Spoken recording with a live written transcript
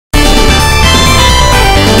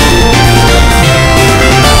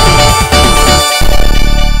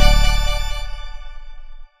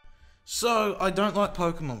So, I don't like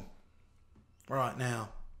Pokemon. Right now.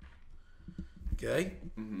 Okay?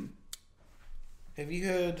 Mm-hmm. Have you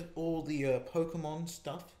heard all the Pokemon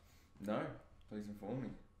stuff? No. Please inform me.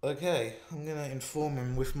 Okay, I'm gonna inform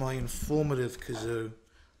him with my informative kazoo.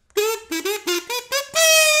 I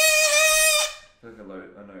feel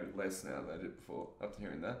like I know less now than I did before, after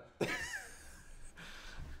hearing that.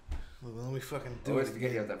 Well, let me fucking do I always it forget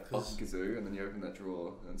again. you have that fucking kazoo, and then you open that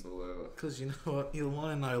drawer, and it's all over. Because you know what? You'll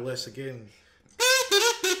want to know less again.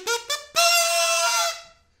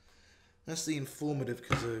 That's the informative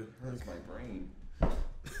kazoo. Hurts my brain.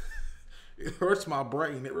 It hurts my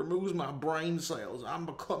brain. It removes my brain cells. I'm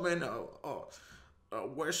becoming a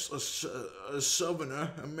Southerner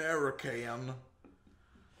American.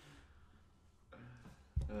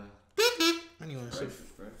 Anyway, so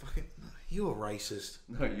Racist, bro. fucking you're racist.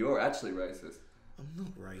 No, you're actually racist. I'm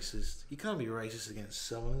not racist. You can't be racist against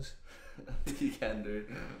Southerners. I think you can,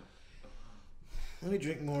 dude. Let me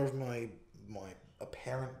drink more of my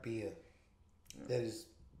apparent beer. Yeah. That is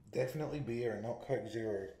definitely beer and not Coke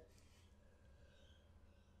Zero.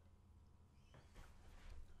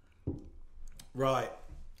 Right.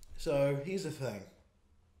 So here's the thing.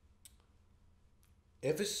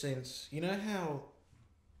 Ever since, you know how,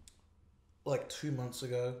 like 2 months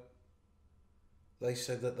ago, they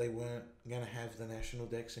said that they weren't going to have the national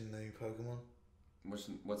dex in the new Pokemon?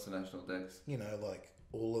 What's the national dex? You know, like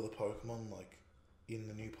all of the Pokemon, like in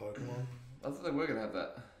the new Pokemon. I thought they were going to have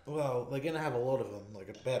that. Well, they're going to have a lot of them, like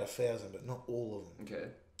about 1,000, but not all of them.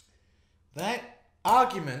 Okay. That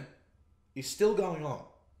argument is still going on.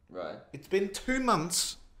 Right. It's been 2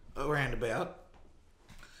 months, around about,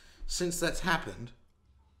 since that's happened.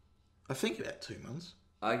 I think about 2 months.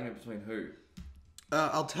 Argument between who?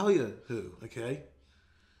 I'll tell you who, okay?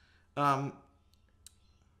 An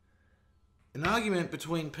argument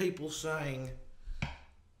between people saying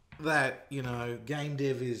that, you know, game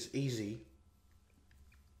dev is easy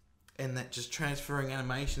and that just transferring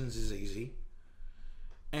animations is easy.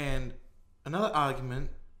 And another argument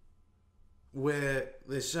where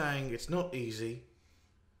they're saying it's not easy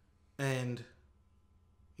and,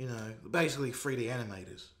 you know, basically 3D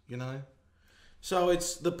animators, you know? So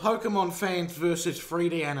it's the Pokemon fans versus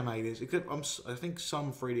 3D animators. I think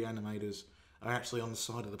some 3D animators are actually on the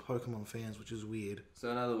side of the Pokemon fans, which is weird. So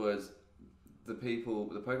in other words, the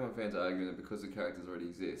Pokemon fans are arguing that because the characters already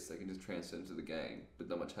exist, they can just transfer them to the game, but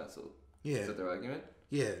not much hassle. Yeah. Is that their argument?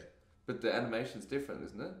 Yeah. But the animation's different,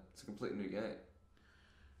 isn't it? It's a completely new game.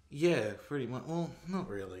 Yeah, pretty much. Well, not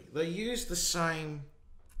really. They use the same...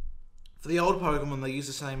 For the old Pokemon, they use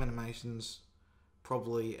the same animations,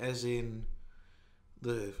 probably, as in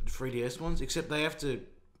the 3DS ones, except they have to...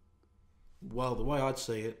 Well, the way I'd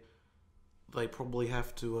see it, they probably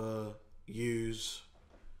have to use...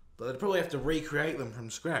 They'd probably have to recreate them from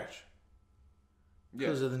scratch.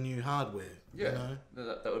 Because of the new hardware. Yeah, you know? No,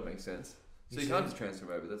 that would make sense. So you can't just transfer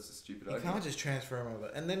them over, that's a stupid You argument. can't just transfer them over.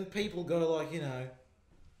 And then people go like, you know...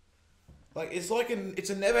 Like, it's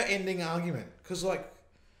a never-ending argument. Because, like,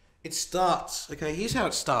 it starts... Okay, here's how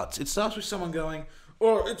it starts. It starts with someone going,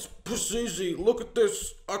 oh, it's easy. Look at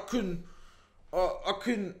this. I can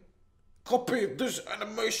copy this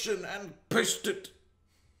animation and paste it.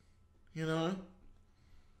 You know?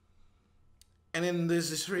 And then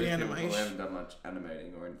there's this 3D animation. People haven't done much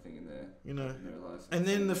animating or anything in there. You know? License. And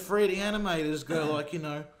then the 3D animators go like, you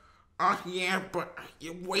know, yeah, but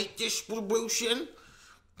weight distribution...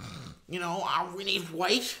 You know, we need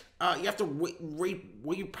weight. You have to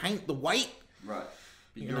repaint the weight. Right.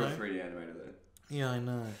 But you're a 3D animator though. Yeah, I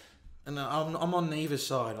know. And I'm on neither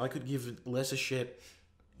side. I could give less a shit,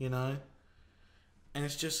 you know? And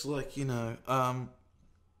it's just like, you know,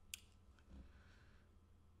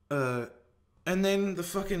 and then the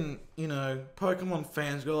fucking, you know, Pokemon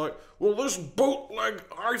fans go like, well, this bootleg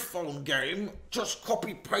iPhone game just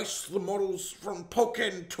copy-pastes the models from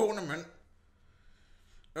Pokken Tournament.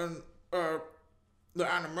 And the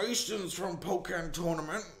animations from Pokken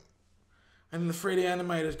Tournament. And the 3D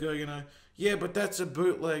animators go, you know, yeah, but that's a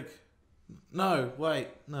bootleg. No, wait,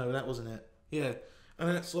 no, that wasn't it. Yeah, and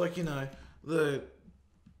then it's like, you know, the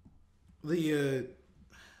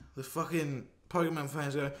fucking Pokemon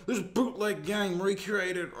fans go, this bootleg game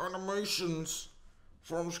recreated animations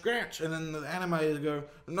from scratch. And then the animators go,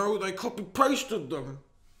 no, they copy-pasted them.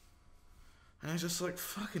 And it's just like,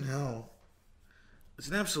 fucking hell. It's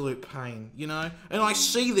an absolute pain, you know? And I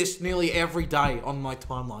see this nearly every day on my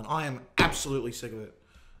timeline. I am absolutely sick of it.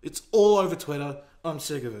 It's all over Twitter. I'm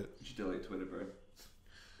sick of it. You should delete Twitter, bro.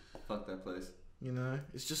 Fuck that place. You know?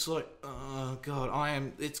 It's just like, oh, God,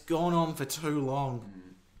 it's gone on for too long.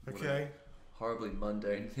 Okay? Horribly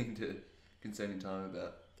mundane thing to consume your time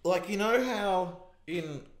about. Like, you know how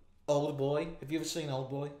in Old Boy, have you ever seen Old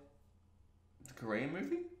Boy? The Korean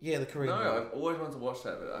movie? Yeah, the Korean movie. No, I've always wanted to watch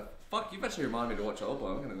that, but fuck, you've actually reminded me to watch Old Boy.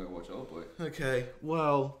 I'm gonna go watch Old Boy. Okay,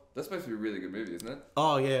 well... That's supposed to be a really good movie, isn't it?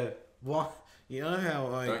 Oh, yeah. What? You know how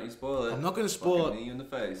Don't you spoil it. I'm not going to spoil it. Knee you in the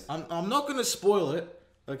face. I'm not going to spoil it,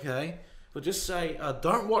 okay? But just say,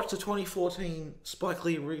 don't watch the 2014 Spike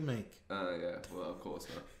Lee remake. Yeah. Well, of course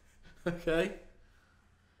not. Okay?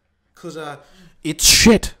 Because, it's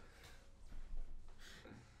shit.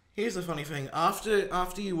 Here's the funny thing.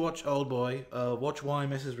 After you watch Old Boy, watch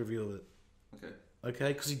YMS's review of it. Okay.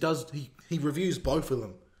 Okay? Because he reviews both of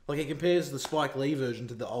them. Like, he compares the Spike Lee version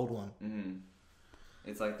to the old one. Mm-hmm.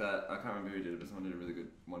 It's like that, I can't remember who did it, but someone did a really good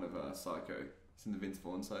one of Psycho. It's in the Vince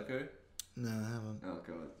Vaughn Psycho. No, I haven't. Oh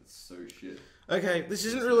god, it's so shit. Okay, this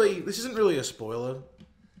isn't really a spoiler,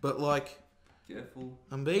 but like... Careful.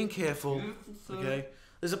 I'm being careful. Careful, sir. Okay?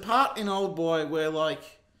 There's a part in Old Boy where, like,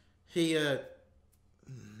 he,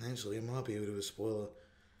 actually, it might be a bit of a spoiler.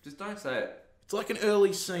 Just don't say it. It's like an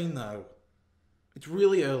early scene, though. It's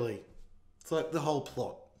really early. It's like the whole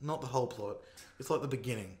plot. Not the whole plot. It's like the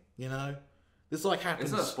beginning, you know? This, like, happens...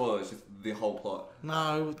 It's not a spoiler, it's just the whole plot.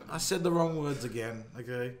 No, I said the wrong words again,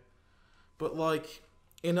 okay? But, like,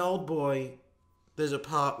 in Old Boy, there's a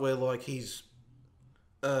part where, like, he's...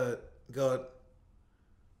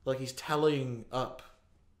 he's tallying up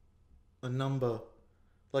a number.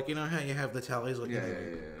 Like, you know how you have the tallies? Like, Yeah.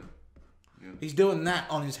 He's doing that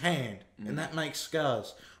on his hand, and that makes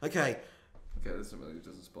scars. Okay. Okay, this really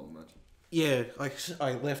doesn't spoil much. Yeah,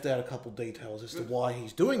 I left out a couple details as to why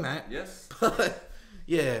he's doing that. Yes. But,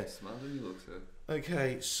 yeah. Smarter than you look, sir.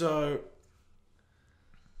 Okay, so...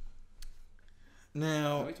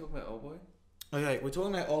 Now... Are we talking about Old Boy? Okay, we're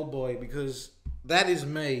talking about Old Boy because that is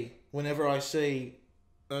me whenever I see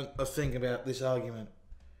a thing about this argument.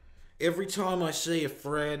 Every time I see a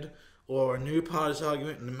thread or a new part of this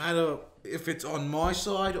argument, no matter if it's on my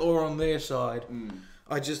side or on their side,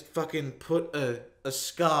 I just fucking put a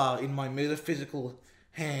scar in my metaphysical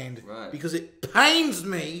hand because it pains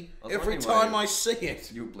me every time I see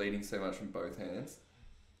it. You're bleeding so much from both hands.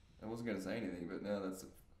 I wasn't going to say anything, but now that's,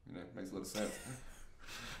 makes a lot of sense.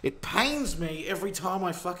 It pains me every time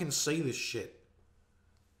I fucking see this shit.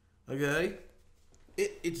 Okay?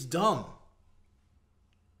 It's dumb.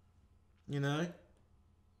 You know?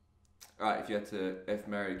 Alright, if you had to F,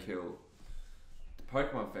 marry, kill the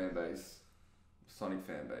Pokemon fan base, Sonic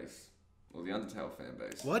fan base, or the Undertale fan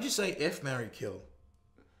base. Why'd you say F, marry, kill?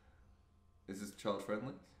 Is this child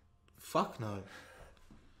friendly? Fuck no.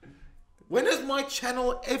 When has my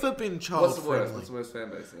channel ever been child friendly? What's the worst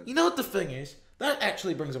fan base then? You know what the thing is? That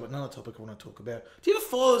actually brings up another topic I want to talk about. Do you ever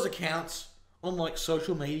follow those accounts on, like,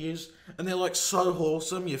 social medias? And they're, like, so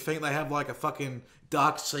wholesome, you think they have, like, a fucking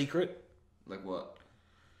dark secret? Like what?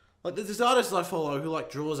 Like, there's this artist I follow who,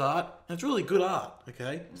 like, draws art. And it's really good art,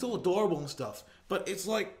 okay? It's all adorable and stuff. But it's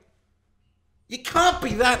like... You can't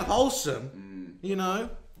be that wholesome, you know?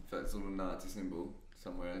 In fact, it's a little Nazi symbol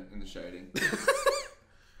somewhere in the shading.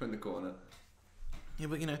 In the corner. Yeah,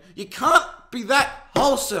 but, you can't be that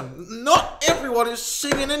wholesome. Not everyone is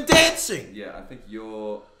singing and dancing. Yeah, I think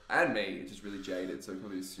you're... And me, it's just really jaded, so we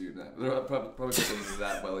probably assume that. But probably people are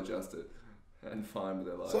that well adjusted and fine with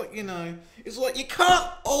their life. It's like, it's like you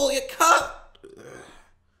can't...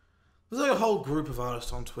 There's like a whole group of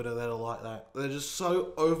artists on Twitter that are like that. They're just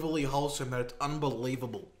so overly wholesome that it's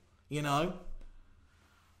unbelievable. You know?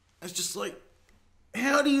 It's just like...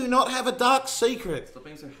 How do you not have a dark secret? Stop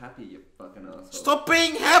being so happy, you fucking asshole. Stop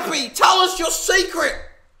being happy! Tell us your secret!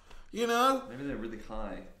 You know? Maybe they're really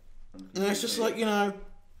high. And it's just like,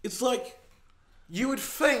 it's like you would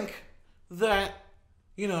think that,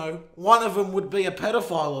 one of them would be a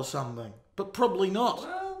pedophile or something. But probably not.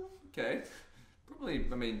 Well, okay. Probably,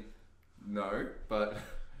 no, but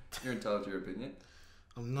you're entitled to your opinion.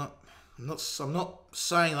 I'm not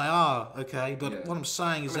saying they are, okay? But what I'm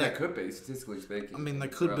saying is that could be, statistically speaking. They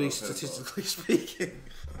could be, statistically speaking.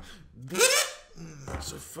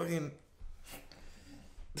 So fucking...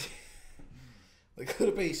 They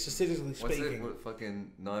could be, statistically speaking. What,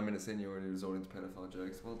 fucking 9 minutes in, you're already resorting to pedophile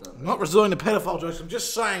jokes. Well done. I'm not resorting to pedophile jokes. I'm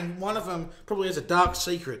just saying one of them probably has a dark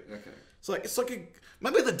secret. Okay. It's like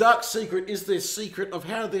maybe the dark secret is their secret of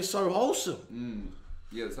how they're so wholesome.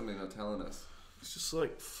 Yeah, there's something they're not telling us. It's just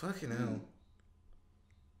like, fucking hell.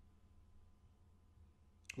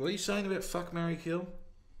 What are you saying about fuck, marry, kill?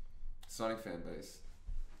 Sonic fan base,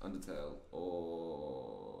 Undertale,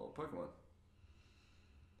 or Pokemon?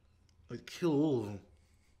 I'd kill all of them.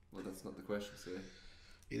 Well, that's not the question, sir.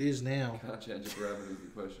 It is now. Can't change the parameters of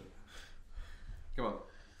the question. Come on.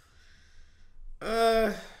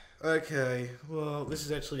 Okay, well, this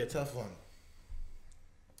is actually a tough one.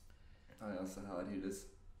 I know, so hard it is.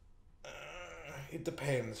 It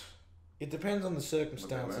depends. It depends on the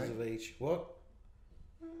circumstances of each. What?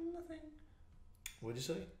 Nothing. What'd you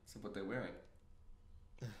say? So what they're wearing.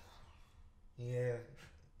 Yeah.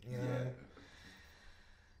 You know.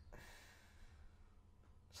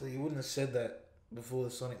 So you wouldn't have said that before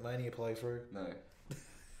the Sonic Mania playthrough? No.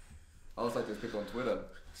 I was like those people on Twitter.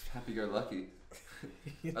 Just happy-go-lucky.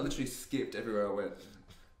 I literally skipped everywhere I went.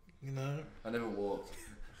 You know? I never walked.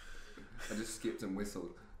 I just skipped and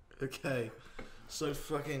whistled. Okay. So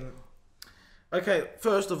fucking... Okay,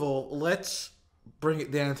 first of all, let's bring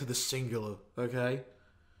it down to the singular, okay?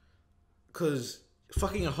 Because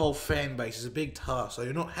fucking a whole fan base is a big task. I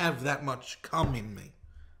do not have that much cum in me,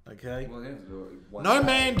 okay? Well, you have to do it one No day.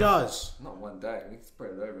 man does. Not one day. We can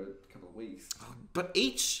spread it over a couple of weeks. But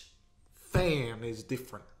each fan is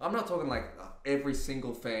different. I'm not talking like every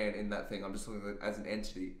single fan in that thing. I'm just talking as an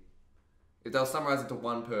entity. If they'll summarize it to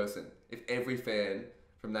one person, if every fan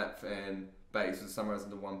from that fan base was summarized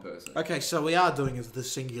into one person. Okay, so we are doing it the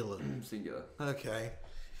singular. Singular. Okay.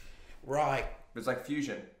 Right. It's like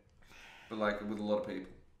fusion, but like with a lot of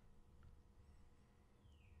people.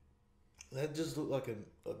 That just looked like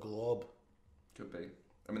a glob. Could be.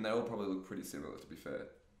 I mean, they all probably look pretty similar, to be fair.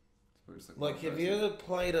 It's just Like, have you ever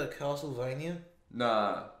played a Castlevania?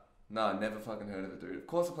 Nah, never fucking heard of it, dude. Of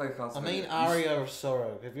course I played Castlevania. I mean, Aria of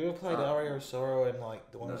Sorrow. Have you ever played Aria of Sorrow and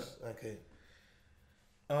like the ones? No. Okay.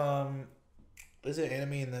 There's an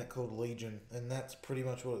enemy in that called Legion, and that's pretty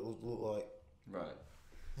much what it would look like. Right.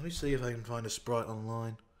 Let me see if I can find a sprite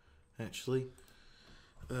online. Actually,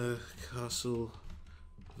 Castlevania.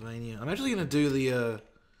 I'm actually gonna do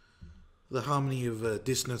the Harmony of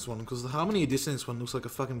Dissonance one, because the Harmony of Dissonance one looks like a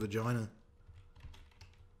fucking vagina.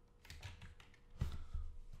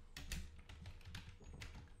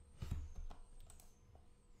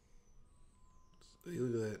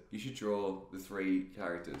 Look at that. You should draw the 3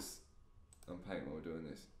 characters on paint while we're doing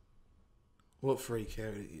this. What free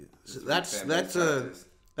character? Characters.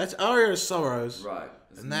 That's Aria of Sorrows. Right.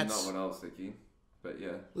 That's and that's not what I was thinking. But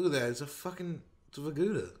yeah. Look at that. It's a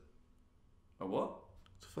Vaguda. A what?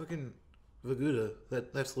 It's a fucking Vaguda.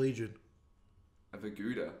 That's Legion. A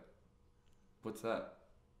Vaguda? What's that?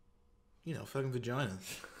 You know, fucking vagina.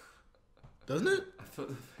 Doesn't it? I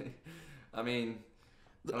thought I mean...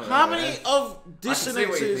 The Harmony of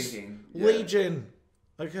Dissonance is yeah. Legion.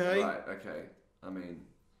 Okay? Right, okay. I mean,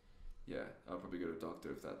 yeah, I'll probably go to a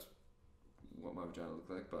doctor if that's what my vagina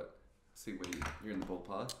looks like, but see where you're in the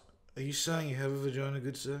ballpark. Are you saying you have a vagina,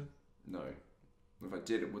 good sir? No. If I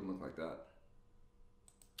did, it wouldn't look like that.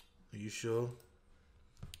 Are you sure?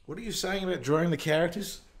 What are you saying about drawing the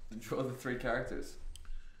characters? Draw the 3 characters.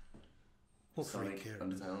 What Sonic, 3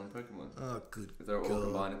 characters? Undertale, and Pokemon. Oh, good If they're all God.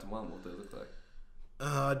 combined into one, what do they look like?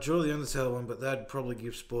 I'd draw the Undertale one, but that'd probably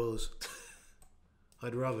give spoilers.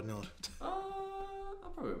 I'd rather not.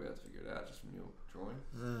 I'll probably be able to figure it out just from your drawing.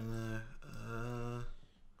 I don't know.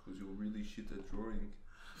 Because you're really shit at drawing.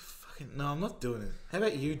 Fucking no, I'm not doing it. How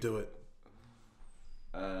about you do it?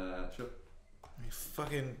 Sure. You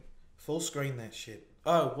fucking full screen that shit.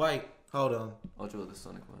 Oh wait, hold on. I'll draw the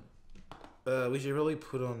Sonic one. We should really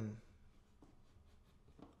put on.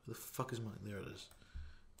 Where the fuck is my? There it is.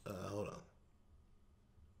 Hold on.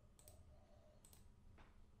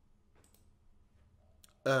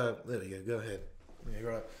 There we go. Go ahead.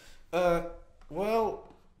 Yeah, right.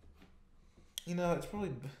 Well, you know, it's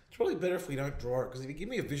probably better if we don't draw it, because if you give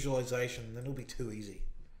me a visualization, then it'll be too easy.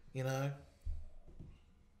 You know.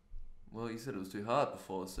 Well, you said it was too hard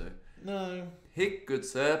before, so... No. Hick, good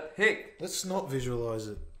sir, hick! Let's not visualize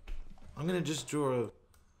it. I'm gonna just draw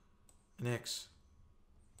an X.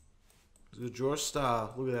 I'm gonna draw a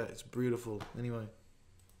star. Look at that. It's beautiful. Anyway.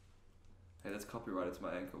 Hey, that's copyrighted to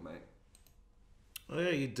my ankle, mate. Oh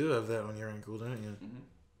yeah, you do have that on your ankle, don't you? Mm-hmm.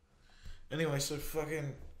 Anyway, so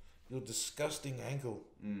fucking your disgusting ankle.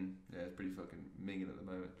 Yeah, it's pretty fucking minging at the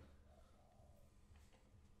moment.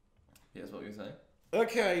 Yeah, that's what you were saying?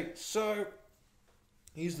 Okay, so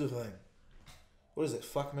here's the thing. What is it?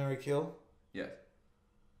 Fuck, marry, kill? Yeah.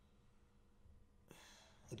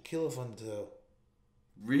 I'd kill if Undertale.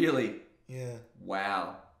 Really? Yeah.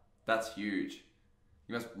 Wow. That's huge.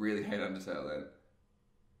 You must really hate Undertale then.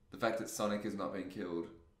 The fact that Sonic is not being killed.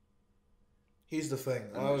 Here's the thing.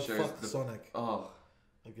 And I would it shows fuck Sonic. Oh.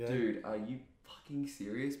 Okay. Dude, are you fucking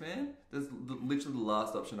serious, man? That's literally the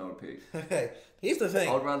last option I would pick. Okay. Here's the thing.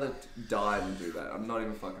 I'd rather die than do that. I'm not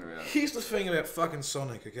even fucking around. Here's the thing about fucking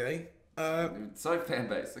Sonic, okay? Sonic fan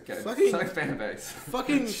base, okay. Fucking- Sonic fan base.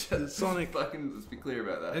 Fucking Sonic. Fucking, let's be clear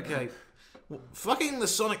about that. Okay. Fucking the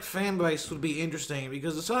Sonic fan base would be interesting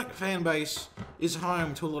because the Sonic fan base is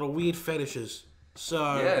home to a lot of weird fetishes.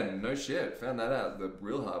 So Yeah, no shit. Found that out the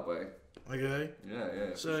real hard way. okay.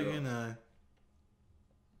 Yeah. So for sure. you know,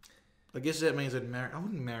 I guess that means I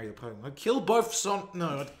wouldn't marry the Pokemon. I'd kill both Sonic.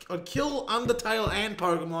 No, I'd kill Undertale and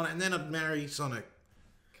Pokemon, and then I'd marry Sonic.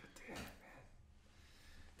 God damn, man.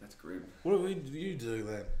 That's grim. What would you do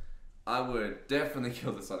then? I would definitely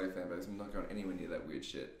kill the Sonic fanbase. I'm not going anywhere near that weird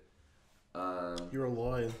shit. You're a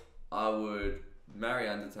liar. I would marry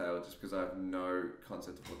Undertale just because I have no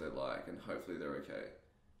concept of what they're like, and hopefully they're okay.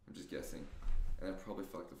 I'm just guessing. And I'd probably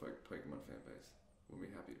fuck the Pokemon fanbase. Wouldn't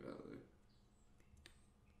be happy about it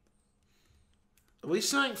though. Are we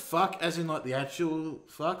saying fuck as in like the actual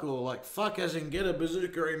fuck, or like fuck as in get a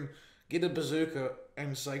bazooka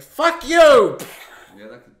and say fuck you? Yeah,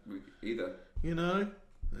 that could be either. You know,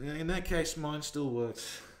 in that case, mine still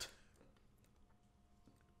works.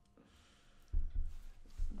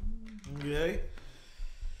 Okay.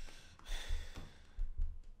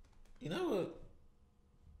 You know what?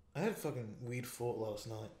 I had a fucking weird thought last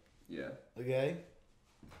night. Yeah. Okay?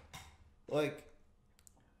 Like,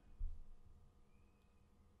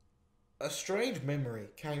 a strange memory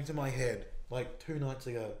came to my head like 2 nights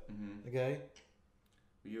ago. Mm-hmm. Okay?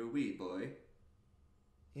 You're a wee boy.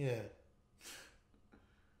 Yeah.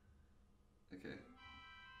 Okay.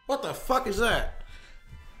 What the fuck is that?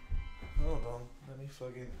 Hold on. Let me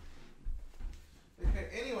fucking... Okay,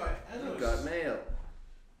 anyway, as I You've was... got mail.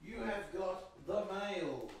 You have got the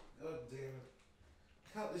mail. God damn it.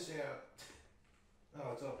 Cut this out.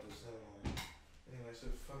 Oh, it's up to 7. Anyway, so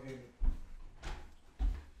fucking...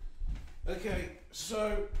 Okay,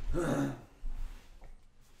 so...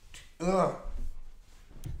 Ugh.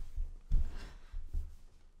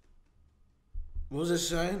 What was I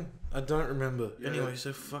saying? I don't remember. Yeah, anyway,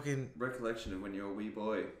 so fucking... Recollection of when you were a wee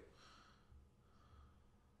boy.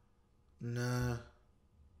 Nah.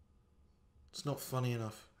 It's not funny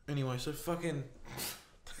enough. Anyway, so fucking...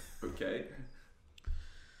 Okay.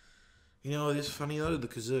 You know what is funny though? The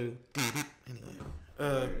kazoo.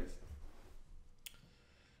 Anyway.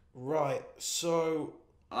 Right, so...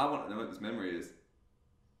 I want to know what this memory is.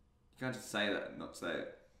 You can't just say that and not say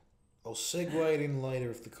it. I'll segue it in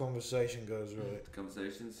later if the conversation goes right. The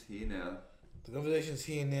conversation's here now. The conversation's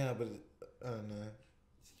here now, but... I don't know.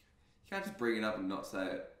 You can't just bring it up and not say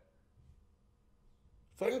it.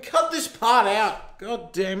 Fucking cut this part out!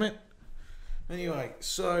 God damn it. Anyway,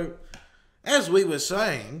 so... As we were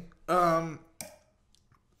saying...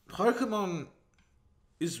 Pokemon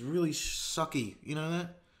is really sucky, you know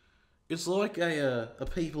that? It's like a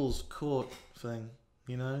people's court thing,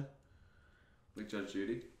 you know? Like Judge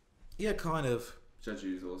Judy? Yeah, kind of. Judge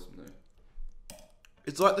Judy's awesome though.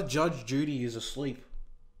 It's like the Judge Judy is asleep.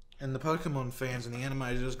 And the Pokemon fans and the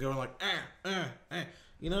animators are just going like,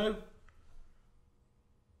 you know?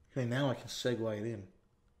 Okay, now I can segue it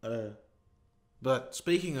in. But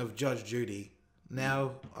speaking of Judge Judy,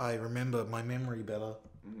 now I remember my memory better.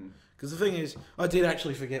 Because the thing is, I did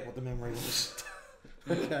actually forget what the memory was.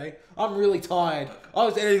 Okay? I'm really tired. I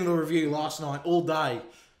was editing the review last night all day.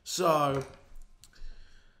 So,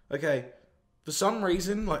 okay. For some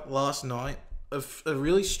reason, like last night, a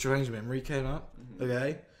really strange memory came up.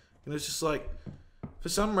 Okay? And it was just like, for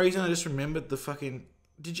some reason, I just remembered the fucking...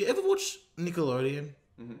 Did you ever watch Nickelodeon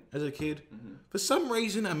as a kid? For some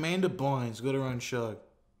reason, Amanda Bynes got her own show.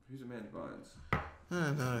 Who's Amanda Bynes? I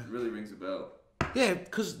don't know. It really rings a bell. Yeah,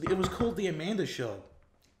 because it was called The Amanda Show.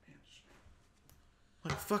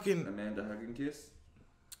 Like fucking... Amanda Hug and Kiss?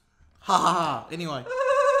 Ha ha ha. Anyway.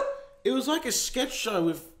 It was like a sketch show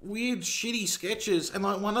with weird shitty sketches. And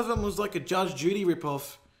like one of them was like a Judge Judy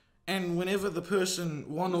ripoff. And whenever the person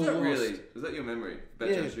won or Was that lost... really? Was that your memory? About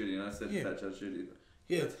Yeah. Judge Judy, and I said about Judge Judy.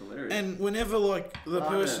 Yeah. That's hilarious. And whenever like the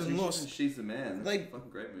person lost... She's the Man. That's They- a fucking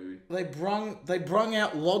great movie. They brung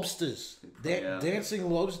out lobsters. Bring out- Dancing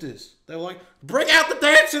lobsters. They were like, bring out the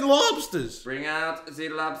dancing lobsters! Bring out the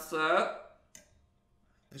lobster.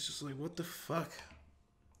 It's just like, what the fuck?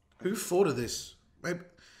 Who thought of this? Maybe,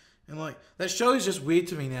 and like, that show is just weird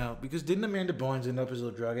to me now, because didn't Amanda Bynes end up as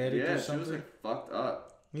a drug addict Yeah, or she something? was like fucked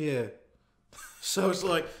up. Yeah. So it's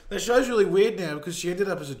like, that show's really weird now, because she ended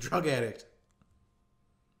up as a drug addict.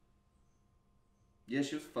 Yeah,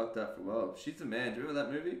 she was fucked up for a while. She's the Man. Do you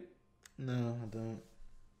remember that movie? No, I don't.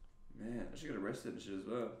 Man, she got arrested and shit as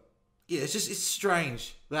well. Yeah, it's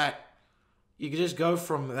strange that you could just go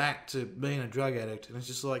from that to being a drug addict, and it's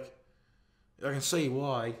just like, I can see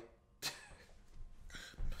why.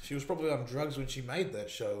 She was probably on drugs when she made that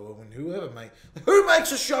show, or when who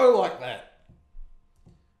makes a show like that?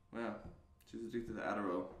 Wow. She was addicted to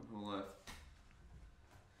Adderall her whole life.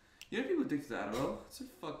 You know people addicted to Adderall? It's so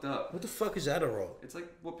fucked up. What the fuck is Adderall? It's like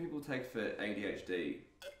what people take for ADHD,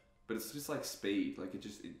 but it's just like speed. Like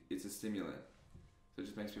it's a stimulant, so it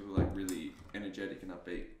just makes people like really energetic and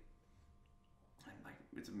upbeat. And like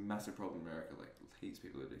it's a massive problem in America. Like heaps of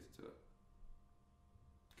people are addicted to it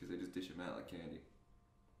because they just dish them out like candy.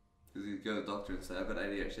 Because you go to the doctor and say, "I've got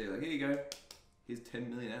ADHD." Like, here you go. Here's 10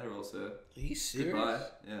 million Adderall, sir. Are you serious? Goodbye.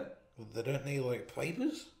 Yeah. Well, they don't need like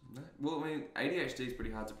papers. No. Well, I mean, ADHD is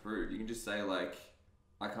pretty hard to prove. You can just say like,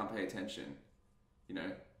 "I can't pay attention," you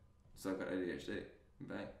know, so I've got ADHD. And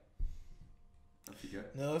bang. Off you go.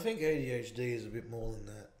 No, I think ADHD is a bit more than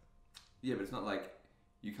that. Yeah, but it's not like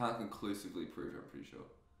you can't conclusively prove it. I'm pretty sure.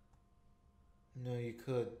 No, you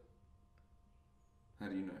could. How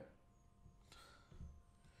do you know?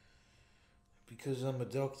 Because I'm a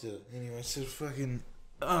doctor. Anyway, so fucking...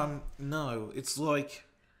 no. It's like...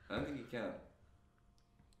 I don't think you can.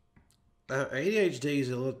 ADHD is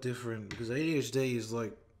a lot different. Because ADHD is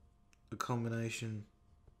like a combination...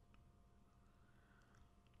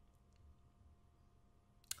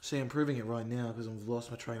 See, I'm proving it right now because I've lost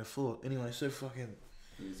my train of thought. Anyway, so fucking...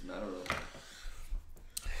 It's a matter of...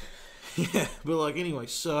 Yeah, but like, anyway,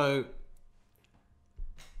 so...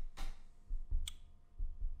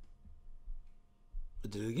 I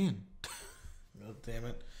did it again. God damn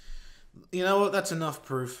it. You know what? That's enough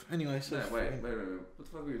proof. Anyway, so... No, wait. What the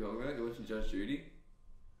fuck were you talking about? You're watching Judge Judy?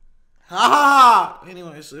 Ha!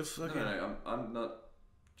 Anyway, so fucking... No, I'm not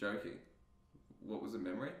joking. What was the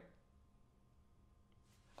memory?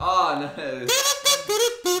 Oh, no.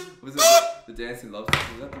 Was it the Dancing Lobsters?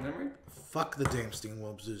 Was that the memory? Fuck the Dancing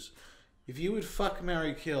Lobsters. If you would fuck,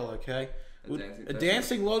 marry, kill, okay? A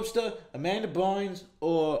dancing lobster, Amanda Bynes,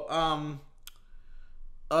 or, I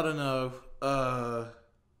don't know, a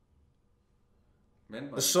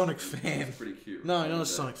Sonic fan. That's pretty cute. No, not a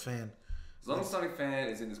Sonic fan. As long as Sonic fan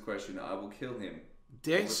is in this question, I will kill him.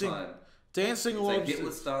 Dancing lobster. Say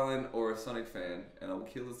Hitler, Stalin, or a Sonic fan, and I will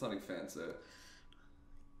kill the Sonic fan, sir.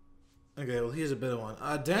 Okay, well here's a better one.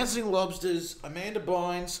 Dancing lobsters, Amanda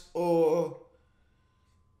Bynes, or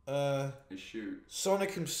His shoe.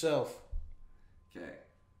 Sonic himself. Okay.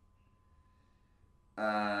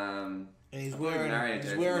 And he's I'd wearing. marry a He's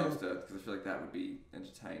dancing wearing. lobster because I feel like that would be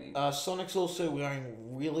entertaining. Sonic's also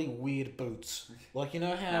wearing really weird boots. Like you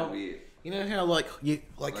know how. How weird. You know how like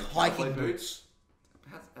hiking cowboy boots.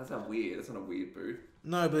 How's that weird? That's not a weird boot.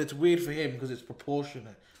 No, but it's weird for him because it's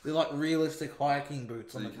proportionate. They're like realistic hiking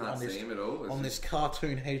boots So you can't see him at all? on this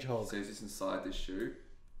cartoon hedgehog. So he's just inside this shoe?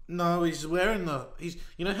 No, he's wearing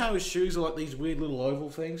you know how his shoes are like these weird little oval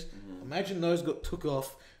things? Mm-hmm. Imagine those got took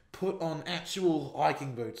off, put on actual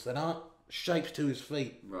hiking boots that aren't shaped to his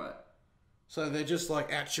feet. Right. So they're just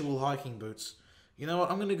like actual hiking boots. You know what?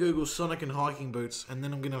 I'm going to Google Sonic and hiking boots and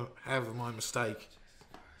then I'm going to have my mistake.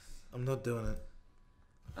 I'm not doing it.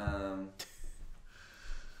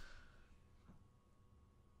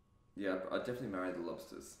 Yeah, I'd definitely marry the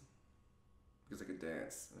lobsters. Because I could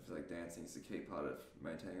dance. I feel like dancing is a key part of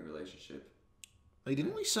maintaining a relationship. Hey,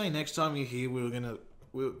 didn't we say next time you're here I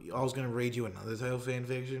was gonna read you another Tale fan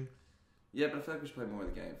fiction? Yeah, but I feel like we should play more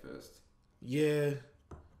of the game first. Yeah.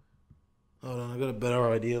 Hold on, I got a better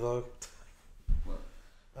idea though. What?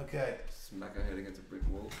 Okay. Smack our head against a brick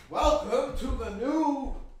wall. Welcome to the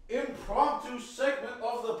new impromptu segment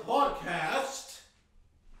of the podcast,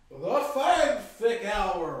 the Fanfic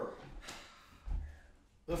Hour.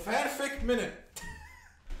 The Fanfic Minute.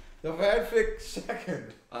 The Fanfic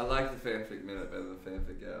Second. I like the fanfic minute better than the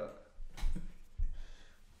fanfic hour.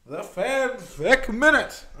 The Fanfic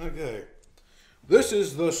Minute. Okay. This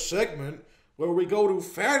is the segment where we go to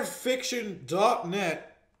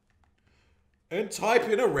fanfiction.net and type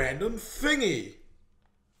in a random thingy.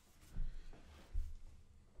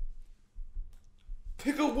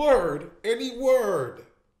 Pick a word, any word.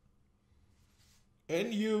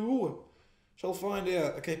 And you shall find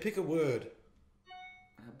out. Okay, pick a word.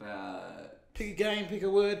 How about... Pick a game, pick a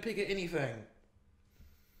word, pick anything.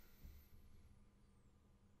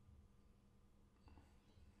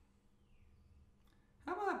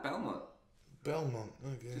 How about Belmont? Belmont,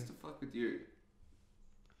 okay. Just to fuck with you.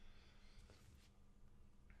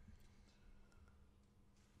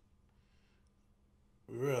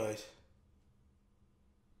 Right.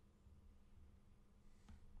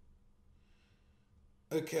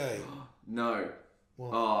 Okay. No.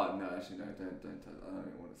 What? Oh, no, actually, no, don't. I don't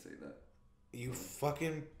even want to see that. You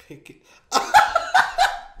fucking pick it.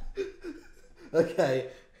 Okay,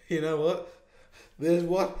 you know what? There's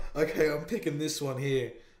what? Okay, I'm picking this one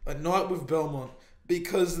here. A Night with Belmont.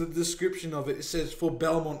 Because the description of it says for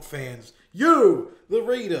Belmont fans. You, the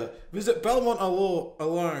reader, visit Belmont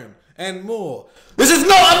alone and more. This is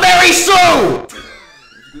not a Mary Sue!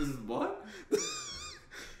 This is what?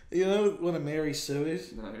 You know what a Mary Sue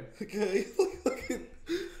is? No. Okay.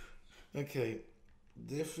 Okay.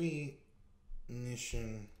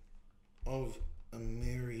 Definition of a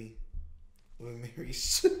Mary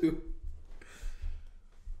Sue.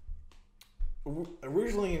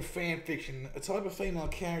 Originally in fan fiction, a type of female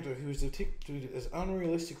character who is depicted as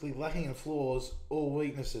unrealistically lacking in flaws or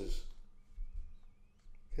weaknesses.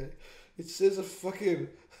 Okay? It says a fucking...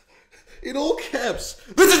 in all caps,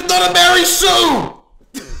 this is not a Mary Sue!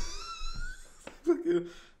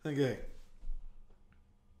 Okay.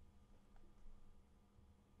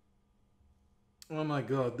 Oh my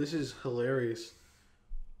god, this is hilarious.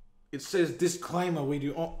 It says disclaimer, we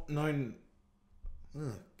do not know...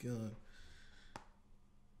 Oh god.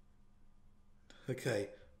 Okay.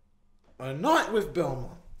 A night with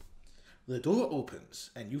Belmont. The door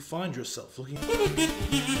opens and you find yourself looking...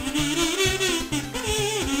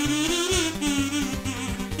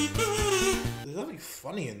 There's nothing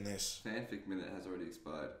funny in this. Fanfic minute has already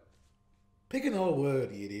expired. Pick another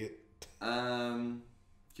word, you idiot. Can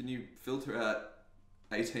you filter out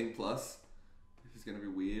 18 plus? This is gonna be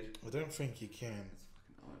weird. I don't think you can. It's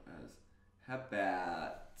fucking odd as. How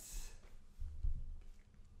about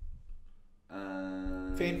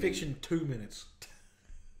Fanfiction 2 minutes.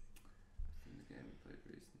 From the game we played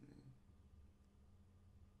recently.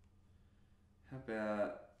 How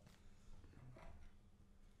about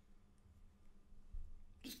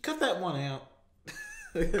Just cut that one out.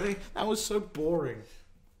 That was so boring.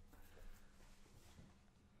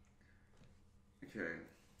 okay?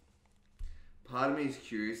 Part of me is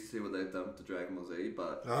curious to see what they've done to Dragon Ball Z,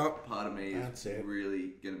 but part of me is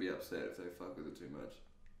really gonna be upset if they fuck with it too much.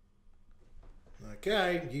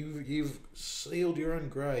 Okay, you've sealed your own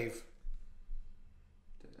grave.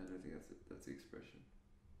 I don't think that's the expression.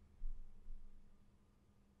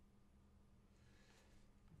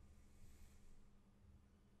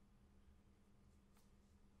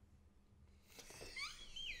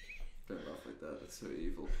 Don't laugh like that. That's so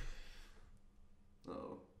evil.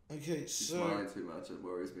 Oh. Okay, She's so smiling too much. It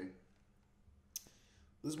worries me.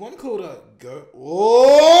 there's one called Go.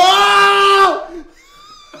 Oh!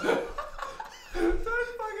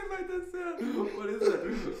 Don't fucking make that sound. What is it?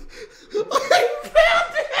 I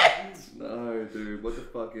found it. No, dude. What the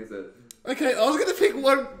fuck is it? Okay, I was gonna pick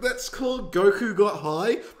one that's called Goku Got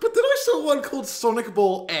High, but then I saw one called Sonic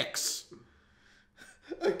Ball X.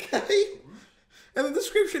 Okay? And the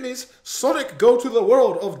description is Sonic go to the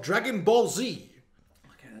world of Dragon Ball Z.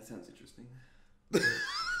 Okay, that sounds interesting.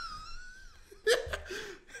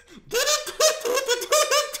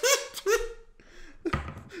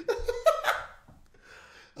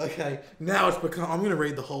 Okay, now it's become... I'm gonna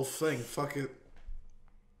read the whole thing. Fuck it.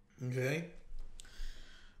 Okay.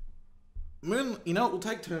 Moon, you know what? We'll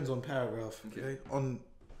take turns on paragraph. Okay. On,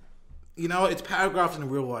 you know what? It's paragraphed in a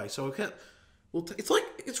real way, so okay. It's like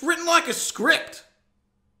it's written like a script.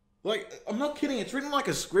 Like I'm not kidding. It's written like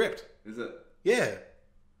a script. Is it? Yeah.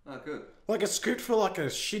 Oh, good. Like a script for like a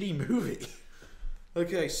shitty movie.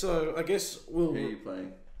 Okay, so I guess we'll. Who are you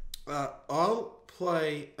playing? I'll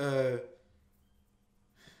play.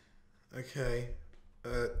 Okay.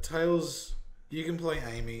 Tails. You can play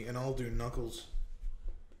Amy, and I'll do Knuckles.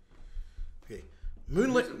 Okay.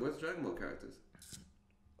 Moonlit. Where's Dragon Ball characters?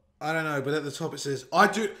 I don't know, but at the top it says, I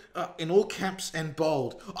do, in all caps and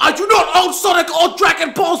bold, I do not own Sonic or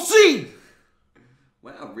Dragon Ball Z!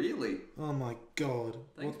 Wow, really? Oh my god.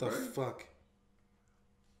 Thanks, what the bro.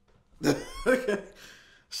 fuck? Okay.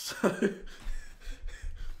 So,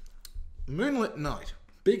 moonlit night.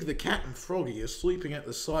 Big the cat and Froggy are sleeping at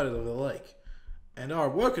the side of the lake and are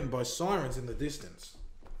awoken by sirens in the distance.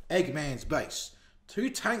 Eggman's base.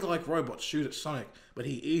 Two tank-like robots shoot at Sonic, but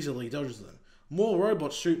he easily dodges them. More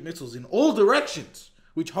robots shoot missiles in all directions,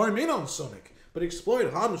 which home in on Sonic, but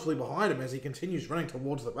explode harmlessly behind him as he continues running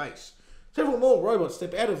towards the base. Several more robots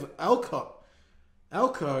step out of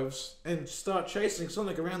alcoves and start chasing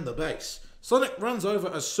Sonic around the base. Sonic runs over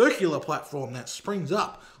a circular platform that springs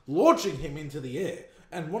up, launching him into the air,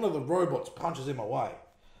 and one of the robots punches him away.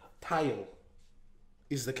 Tail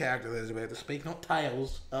is the character that is about to speak, not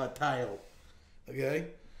Tails, Tail.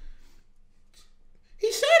 Okay?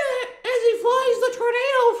 He said it as he flies the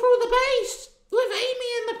tornado through the base with Amy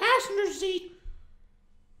in the passenger seat.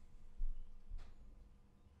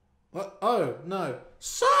 What? Oh, no.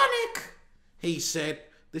 Sonic! He said,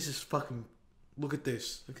 this is fucking... Look at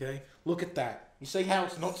this, okay? Look at that. You see how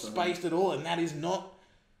it's not spaced at all and that is not...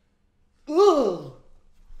 Ugh!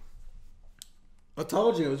 I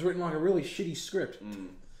told you, it was written like a really shitty script.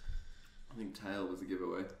 I think Tail was a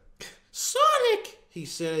giveaway. Sonic! He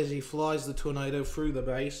said as he flies the tornado through the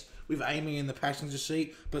base, with Amy in the passenger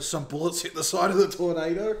seat, but some bullets hit the side of the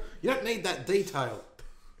tornado. You don't need that detail.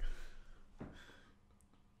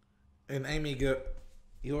 And Amy go,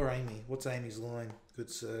 "You're Amy. What's Amy's line, good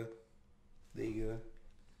sir?" There you go.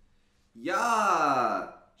 Yeah!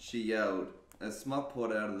 She yelled as Smug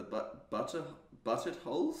poured out of the butted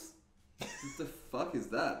holes? What the fuck is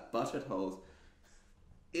that? Butted holes.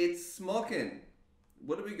 It's smocking.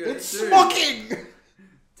 What are we going to do? It's smocking!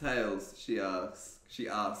 Tails, she asked. She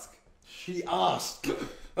asked.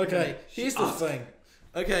 Okay, here's the thing.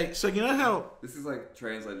 Okay, so you know how... This is like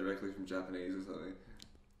translated directly from Japanese or something.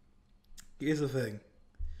 Here's the thing.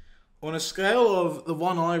 On a scale of the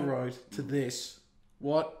one I wrote to this,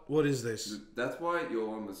 what is this? That's why your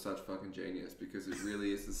one was such fucking genius, because it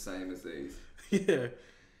really is the same as these. Yeah.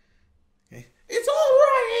 Okay. It's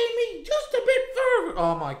alright, Amy! Just a bit further!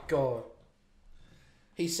 Oh my god.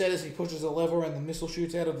 He said as he pushes a lever and the missile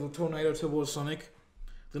shoots out of the tornado towards Sonic.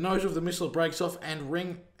 The nose of the missile breaks off and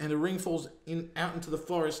the ring falls out into the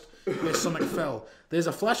forest where Sonic fell. There's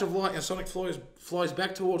a flash of light and Sonic flies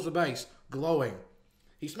back towards the base, glowing.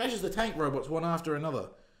 He smashes the tank robots one after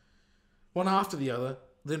the other,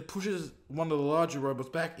 then pushes one of the larger robots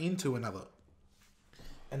back into another.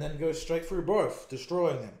 And then goes straight through both,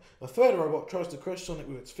 destroying them. A third robot tries to crush Sonic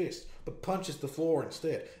with its fist, but punches the floor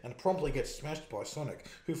instead, and promptly gets smashed by Sonic,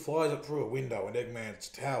 who flies up through a window in Eggman's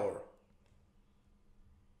tower.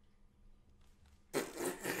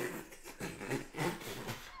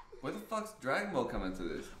 Where the fuck's Dragon Ball come into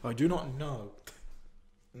this? I do not know.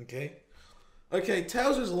 Okay,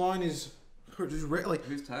 Tails' line is...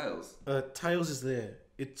 Who's Tails? Tails is there.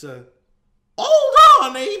 It's hold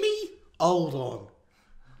on, Amy! Hold on.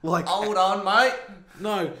 Like... Hold on, mate!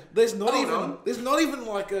 No, there's not even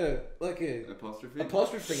like a Apostrophe?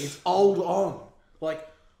 apostrophe. It's hold on. Like,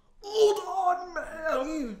 hold on,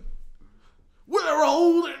 man. We're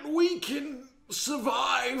old and we can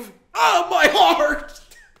survive. Oh, my heart!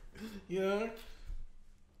 You know?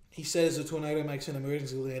 He says the tornado makes an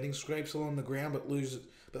emergency landing, scrapes along the ground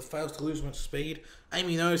but fails to lose much speed.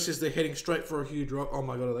 Amy notices they're heading straight for a huge rock. Oh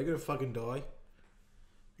my god, are they gonna fucking die?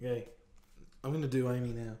 Okay. I'm gonna do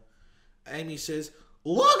Amy now. Amy says,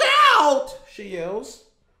 "Look out!" She yelled.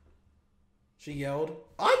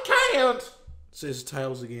 "I can't!" says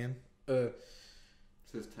Tails again.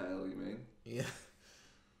 Says Tail, you mean? Yeah.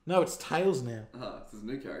 No, it's Tails now. Ah, it's his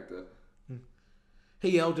new character.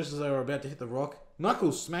 He yelled just as they were about to hit the rock.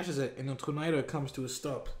 Knuckles smashes it and the tornado comes to a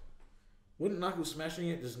stop. Wouldn't Knuckles smashing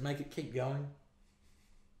it just make it keep going?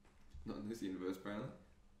 Not in this universe, apparently.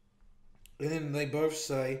 And then they both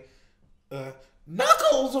say,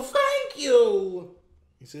 Knuckles, thank you!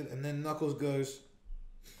 He said, and then Knuckles goes,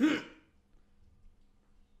 like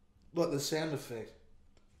the sound effect.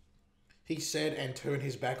 He said, and turn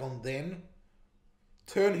his back on then.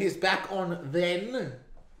 Turn his back on then.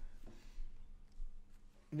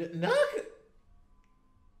 Knuckles.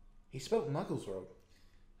 He spelled Knuckles wrong. Oh my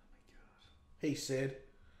god. He said.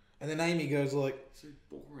 And then Amy goes like, So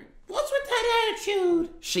boring. "What's with that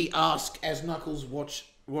attitude?" she asked as Knuckles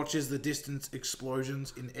watches the distant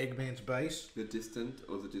explosions in Eggman's base. The distant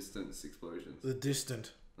or the distance explosions? The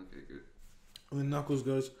distant. Okay, good. And then Knuckles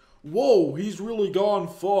goes, "Whoa, he's really gone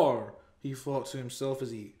far," he thought to himself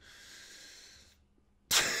as he...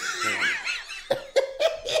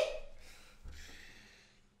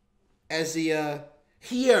 as he,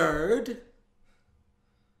 heard...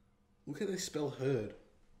 Look how they spell heard.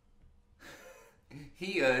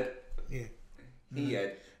 He heard. Yeah. He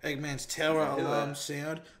heard. Eggman's tower alarm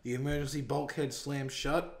sound. The emergency bulkhead slammed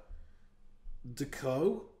shut.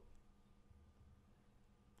 Deco.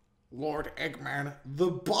 Lord Eggman,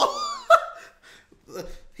 the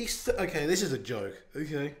okay, this is a joke.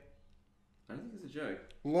 Okay. I don't think it's a joke.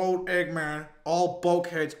 Lord Eggman, all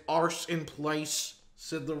bulkheads arse in place,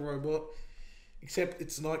 said the robot. Except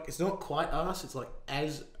it's not quite arse, it's like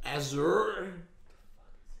azure.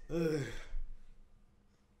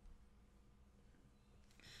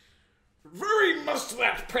 Very must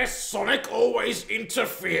that press Sonic always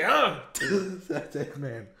interfere? That's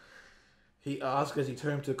Eggman. He asked as he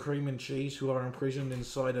turned to Cream and Cheese, who are imprisoned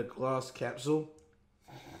inside a glass capsule.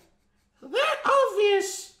 That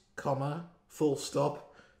obvious, comma, full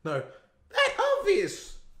stop. No, that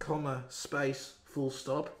obvious, comma, space, full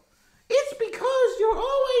stop. It's because you're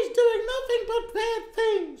always doing nothing but bad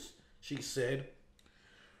things, she said.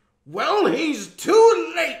 Well, he's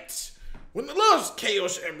too late. When the last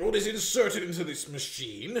Chaos Emerald is inserted into this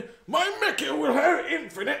machine, my mecha will have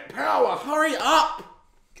infinite power. Hurry up!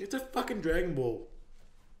 Get to fucking Dragon Ball.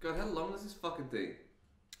 God, how long is this fucking thing?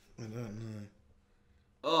 I don't know.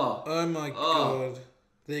 Oh my god.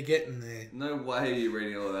 They're getting there. No way you're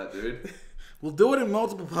reading all of that, dude. We'll do it in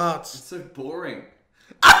multiple parts. It's so boring.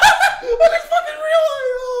 I fucking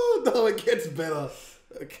realized. Oh no, it gets better.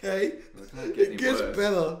 Okay? It gets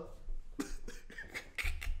better.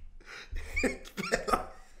 It's better.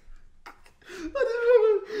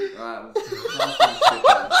 Alright,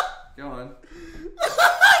 go on.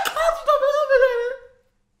 I can't stop laughing at it.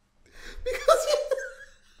 Because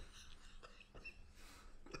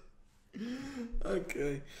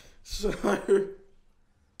okay. So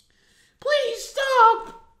please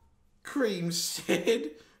stop, Cream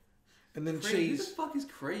said. And then Cream? Cheese. Who the fuck is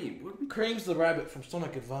Cream? Cream's the rabbit from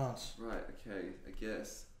Sonic Advance. Right, okay, I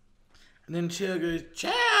guess. And then Cheer goes,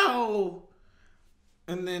 ciao!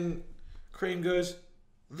 And then Cream goes,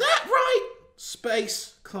 that right!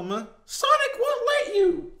 Space, comma, Sonic won't let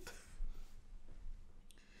you!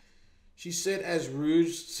 She said as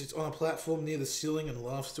Rouge sits on a platform near the ceiling and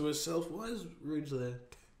laughs to herself. Why is Rouge there?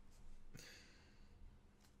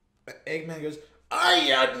 Eggman goes,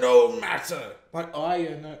 I no matter! Like,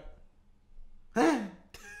 I no... Huh?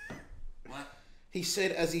 What? He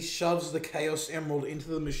said as he shoves the Chaos Emerald into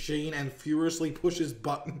the machine and furiously pushes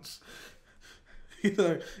buttons. You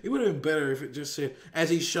know, it would have been better if it just said, as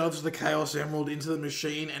he shoves the Chaos Emerald into the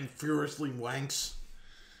machine and furiously wanks.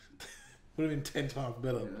 Would have been 10 times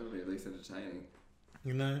better. Yeah, that would be at least entertaining.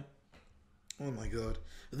 You know? Oh my god.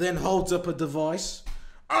 Then holds up a device.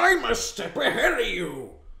 I'm a step ahead of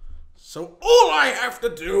you! So all I have to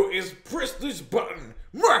do is press this button.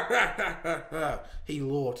 He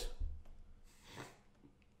lort.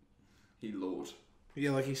 He lord.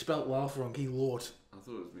 Yeah, like he spelt laugh wrong. He lort. I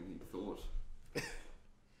thought it was meaning he thought.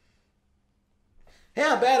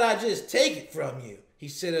 How about I just take it from you? He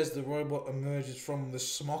said as the robot emerges from the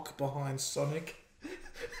smock behind Sonic. You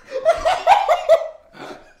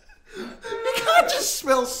can't just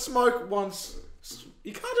smell smoke once.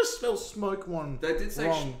 You can't just smell smoke one. They did say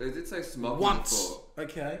wrong they did say smoke once. before.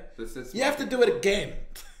 Okay. They said You have to do it again.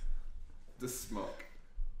 The smoke.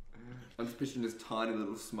 I'm just picturing this tiny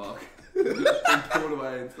little smoke being pulled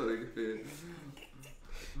away and Sonic appeared.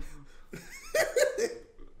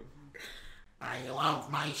 I love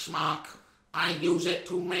my schmuck. I use it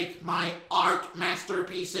to make my art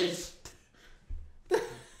masterpieces.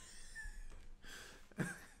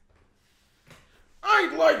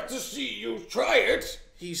 I'd like to see you try it,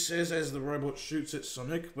 he says as the robot shoots at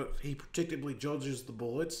Sonic, but he predictably dodges the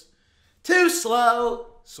bullets. Too slow,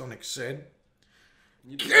 Sonic said.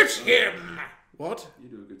 Get him! What? You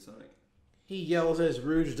do a good Sonic. He yells as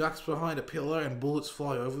Rouge ducks behind a pillar and bullets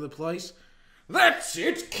fly over the place. That's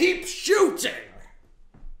it! Keep shooting!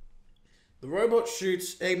 The robot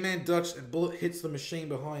shoots, Eggman ducks, and bullet hits the machine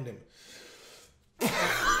behind him.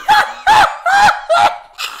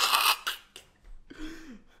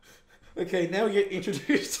 Okay, now we get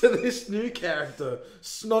introduced to this new character,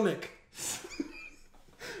 Snonic.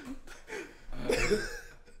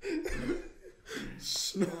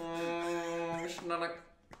 Snonic.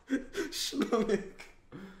 Snonic.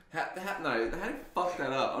 How do you fuck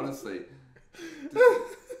that up, honestly?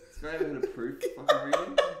 It's not even a proof fucking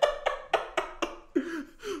reading.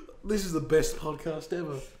 This is the best podcast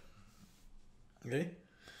ever. Okay.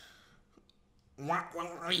 What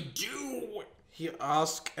will I do? He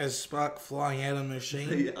asked as spark flying out of the machine.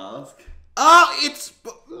 He ask?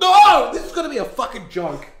 No! This is gonna be a fucking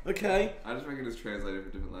joke, okay? I just reckon it's translated for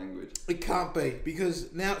a different language. It can't be,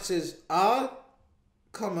 because now it says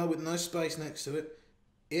comma, with no space next to it.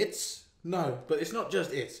 No, but it's not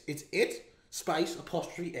just it's. It's it, space,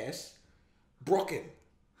 apostrophe S, Brocken.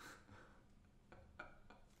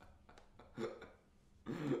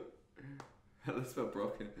 How do they spell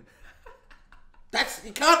Brocken?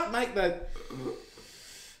 You can't make that.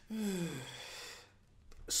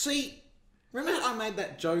 See, remember how I made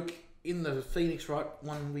that joke in the Phoenix Wright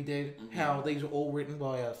one we did? Mm-hmm. How these were all written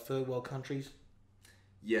by third world countries?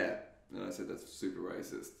 Yeah. And I said that's super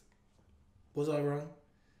racist. Was I wrong?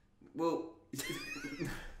 Well,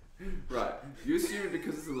 right. You assume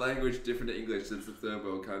because it's a language different to English that it's a third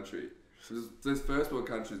world country. Those first world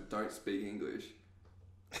countries don't speak English.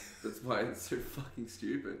 That's why it's so fucking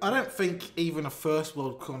stupid. I don't think even a first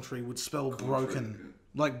world country would spell broken.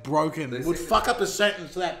 Like broken. Would fuck up a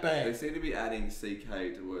sentence that bad. They seem to be adding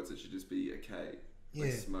CK to words that should just be a K. Yeah.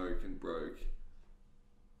 Like smoke and broke.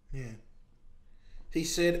 Yeah. He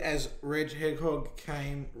said as Reg Hedgehog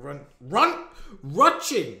came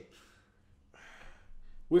rushing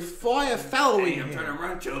with fire following him. I'm trying to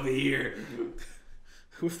runch over here.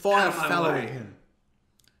 With fire following him.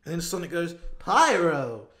 And then Sonic goes,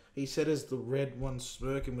 Pyro! He said as the red one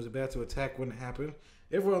smirked and was about to attack when it happened.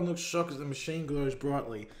 Everyone looks shocked as the machine glows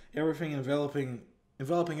brightly, everything enveloping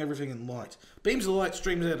everything in light. Beams of light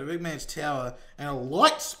streams out of Big Man's tower, and a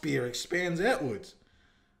light spear expands outwards.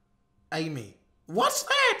 Amy, what's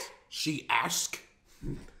that? She asks.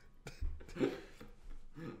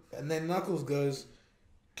 And then Knuckles goes,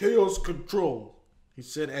 Chaos Control. He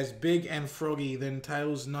said, as Big and Froggy, then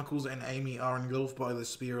Tails, Knuckles, and Amy are engulfed by the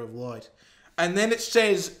spear of light. And then it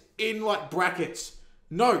says, in like brackets,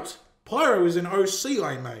 note, Pyro is an OC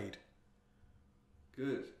I made.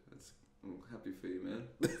 Good. I'm happy for you, man.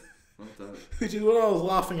 Well done. Which is what I was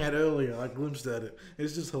laughing at earlier. I glimpsed at it.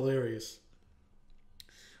 It's just hilarious.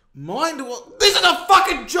 This is a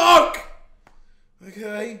fucking joke!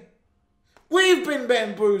 Okay? We've been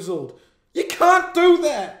bamboozled. You can't do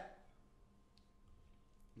that.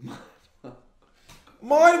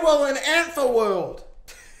 Mindwell and Anther World.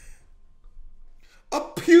 A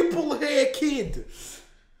pupil hair kid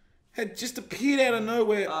had just appeared out of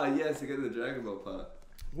nowhere. Ah, yes, I get the Dragon Ball part.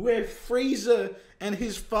 Where Frieza and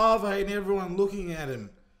his father and everyone looking at him.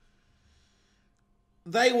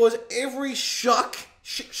 They was every shock.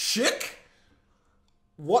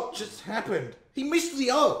 What just happened? He missed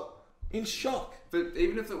the O in shock. But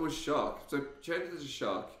even if it was shock, so change it to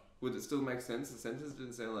shock, would it still make sense? The sentence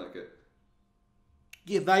didn't sound like it.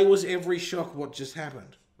 Yeah, they was every shock what just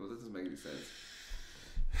happened. Well, that doesn't make any sense.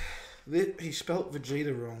 He spelt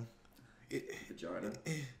Vegeta wrong. Vagina?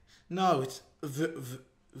 No, it's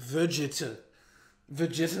Vegeta.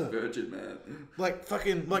 Vegeta. Virgin, man. Like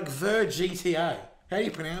fucking, like GTA. How do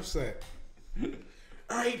you pronounce that?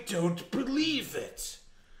 I don't believe it.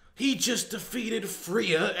 He just defeated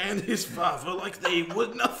Freya and his father like they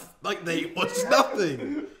was nothing. That's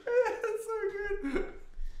so good.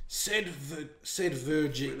 Said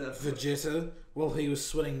Vegeta while he was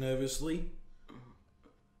sweating nervously.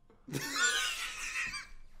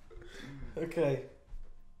 Okay.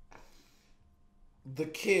 The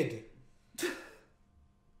kid.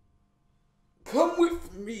 Come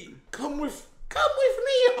with me, I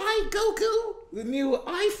Goku. The new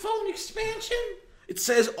iPhone expansion. It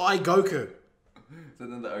says I Goku. So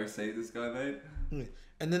then the OC this guy made?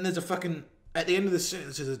 And then there's a fucking, at the end of the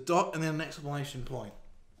sentence there's a dot and then an exclamation point.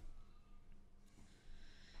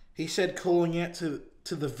 He said, calling out to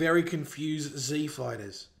the very confused Z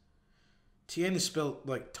fighters. Tien is spelled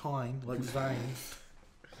like time, like vein.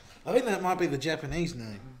 I think that might be the Japanese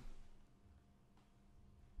name.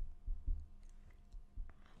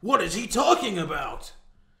 What is he talking about?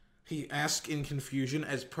 He asked in confusion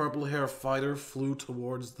as Purple Hair Fighter flew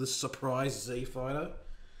towards the surprised Z Fighter.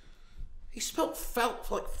 He spelled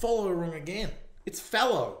like follow wrong again. It's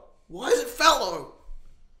fellow. Why is it fellow?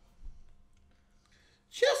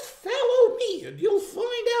 Just follow me and you'll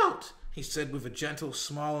find out, he said with a gentle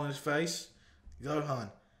smile on his face.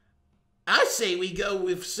 Gohan, I say we go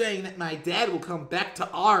with saying that my dad will come back to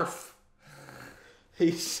Arf, he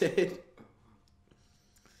said.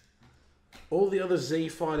 All the other Z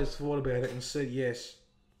fighters thought about it and said yes.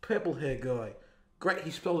 Purple hair guy. Great, he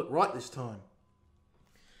spelled it right this time.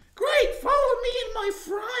 Great, follow me and my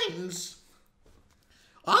friends.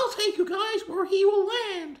 I'll take you guys where he will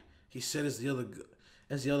land, he said as the other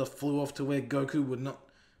flew off to where Goku would not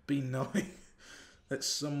be knowing that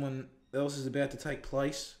someone else is about to take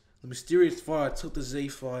place. The mysterious fire took the Z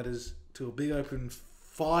fighters to a big open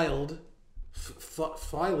filed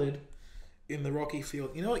in the rocky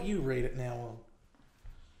field. You know what? You read it now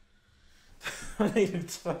on. I need to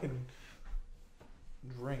fucking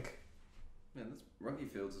drink. Man, this Rocky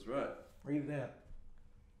Fields is right. Read it out.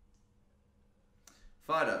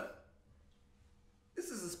 Fighter. This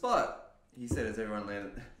is the spot, he said as everyone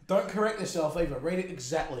landed. Don't correct yourself either. Read it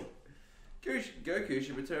exactly. Goku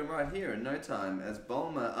should return right here in no time, as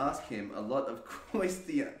Bulma asked him a lot of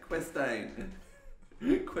question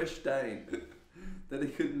that he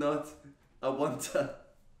could not. I wonder.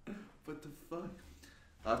 What the fuck?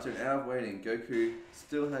 After an hour of waiting, Goku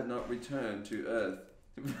still had not returned to Earth.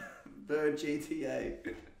 Bird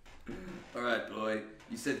GTA. Alright, boy.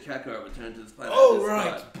 You said Kakarot returned to this planet.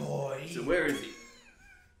 Alright, boy. So where is he?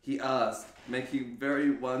 He asked, making very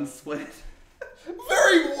one sweat.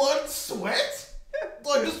 Very one sweat?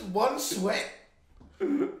 Like just one sweat?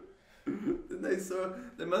 Then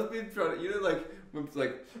they must be trying to, you know, like, when,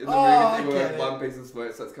 like, in the movie thing where one piece of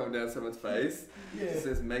sweat starts coming down someone's face. Yeah. It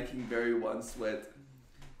says, making very one sweat.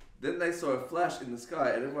 Then they saw a flash in the sky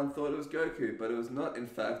and everyone thought it was Goku, but it was not, in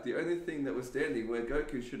fact. The only thing that was standing where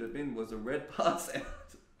Goku should have been was a red pass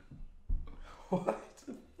out. What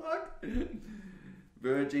the fuck?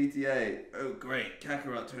 Bird GTA. Oh great,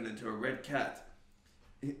 Kakarot turned into a red cat.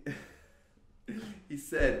 He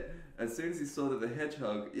said, as soon as he saw that the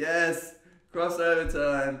hedgehog, yes, Crossover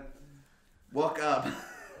time. Walk up.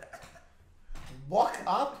 Walk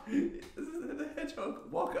up? The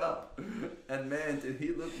hedgehog walk up. And man, did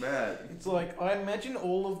he look mad. It's like, I imagine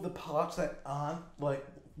all of the parts that aren't, like,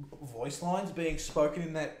 voice lines being spoken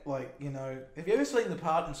in that, like, you know... Have you ever seen the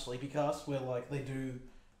part in Sleepycast where, like, they do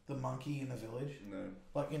the monkey in the village? No.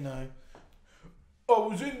 Like, you know... I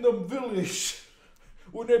was in the village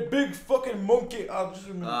when that big fucking monkey... No, I've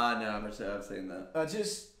seen that. I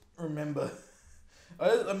just remember... I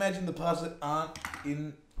just imagine the parts that aren't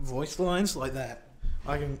in voice lines like that.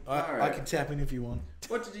 I can tap in if you want.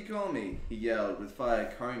 What did you call me? He yelled, with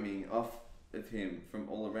fire combing off of him from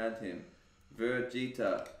all around him.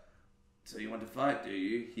 Vegeta. So you want to fight, do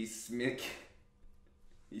you? He's smick.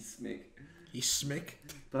 He's smick.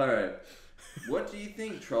 Pyro. What do you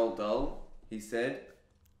think, troll doll? He said.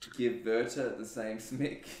 Give Verta the same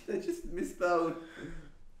smick. They just misspelled.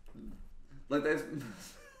 Like they spelled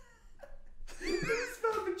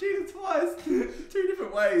Vegeta twice, 2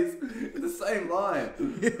 different ways, in the same line.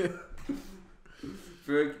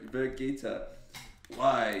 Vegeta,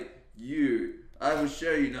 why you? I will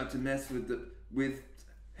show you not to mess with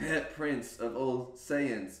head prince of all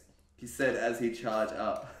Saiyans. He said as he charged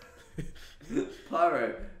up.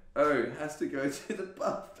 Pyro, has to go to the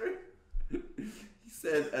bathroom. He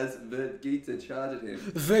said as Vegeta charged him.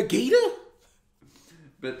 Vegeta?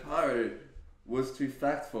 But Pyro was too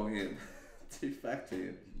fact for him. Too fact to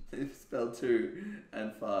him. He spelled too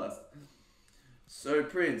and fast. So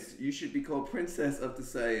Prince, you should be called Princess of the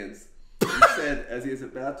Saiyans. He said as he is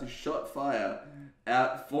about to shot fire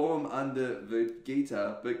out form under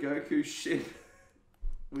Vegeta, but Goku's ship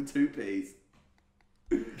with 2 P's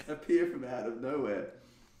appear from out of nowhere.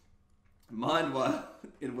 Meanwhile,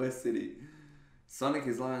 in West City, Sonic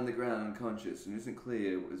is lying on the ground unconscious and isn't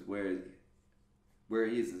clear where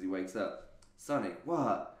he is as he wakes up. Sonic,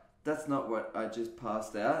 what? That's not what I just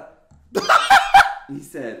passed out. He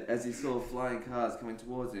said as he saw flying cars coming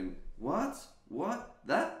towards him. What? What?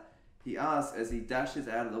 That? He asks as he dashes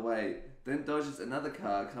out of the way, then dodges another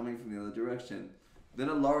car coming from the other direction. Then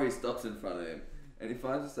a lorry stops in front of him, and he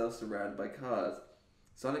finds himself surrounded by cars.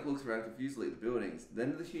 Sonic looks around confusedly at the buildings,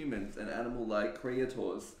 then the humans and animal-like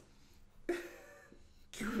creators.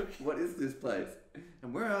 What is this place?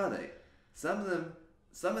 And where are they? Some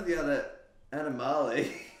of the other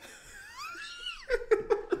animali.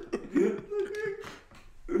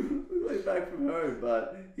 Look back from home,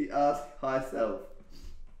 but he asked high self.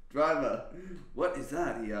 Driver, what is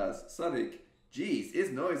that? He asked. Sonic, geez, it's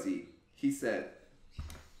noisy. He said.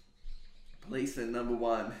 Policeman number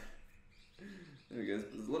 1. There he goes.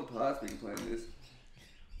 There's a lot of parts we can play in this.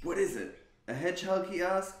 What is it? A hedgehog? He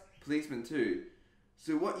asked. Policeman 2.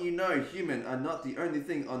 So what you know, human are not the only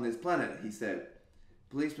thing on this planet, he said.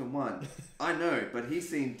 Policeman 1. I know, but he's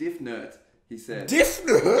seen Diff Nerd, he said. Diff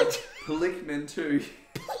Nerd? Policeman 2.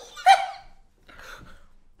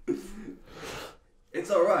 It's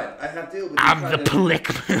alright, I have dealt with I'm the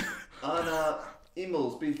Policeman. On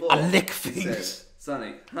emails before. I lick things. Said.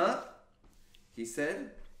 Sonic, huh? He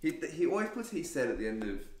said. He always puts he said at the end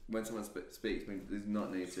of when someone speaks, but he does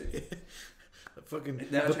not need to. Fucking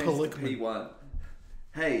now the Policeman. P1.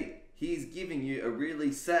 Hey, he's giving you a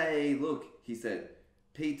really say look, he said.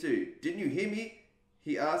 P2, didn't you hear me?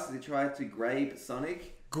 He asked as he tried to grape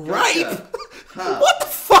Sonic. Grape? Gotcha. Huh. What the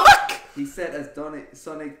fuck? He said as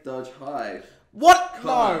Sonic dodged high. What?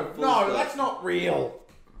 No, no, that's not real.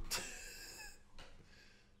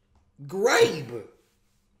 Grabe.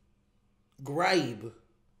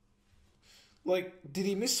 Like, did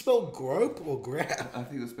he misspell grope or grab? I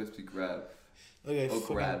think it was supposed to be grab. Okay, or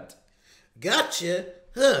grabbed. Gotcha.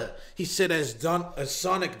 Huh. He said as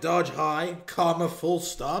Sonic dodge high, comma, full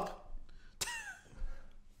stop.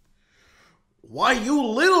 Why you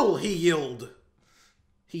little, he yelled.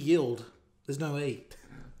 He yelled. There's no E.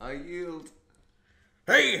 I yield.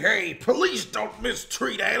 Hey, police don't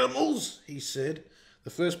mistreat animals, he said. The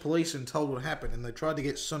first policeman told what happened and they tried to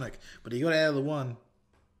get Sonic, but he got out of the one.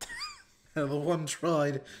 The one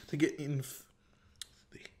tried to get in.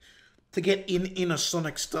 Inner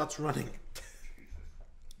Sonic starts running.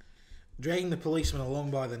 Dragging the policeman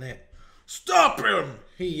along by the net. Stop him!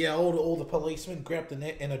 He yelled. All the policemen grabbed the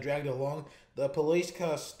net and are dragged along. The police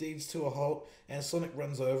car steams to a halt and Sonic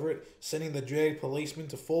runs over it, sending the dragged policeman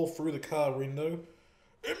to fall through the car window.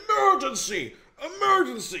 Emergency!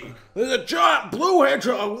 Emergency! There's a giant blue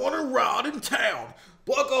hedgehog on a ride in town.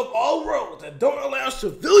 Block off all roads and don't allow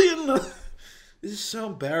civilian... This is so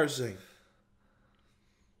embarrassing.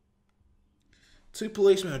 2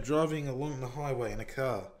 policemen are driving along the highway in a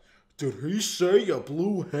car. Did he say a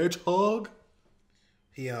blue hedgehog?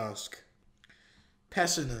 He asked.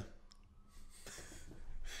 Passenger.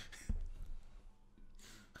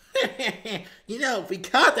 You know, if we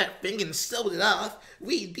caught that thing and sold it off,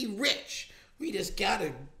 we'd be rich. It's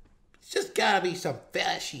just gotta be some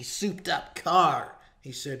flashy, souped-up car.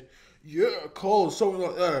 He said, yeah, a car or something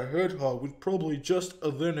like that, I heard her, was probably just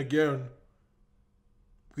a then again.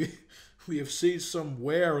 We have seen some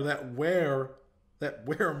wear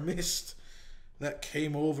mist that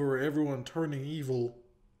came over everyone turning evil.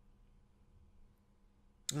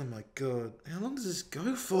 Oh my god, how long does this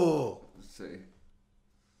go for? Let's see.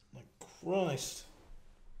 My Christ.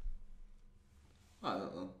 I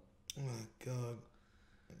don't know. Oh my god.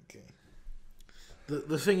 Okay.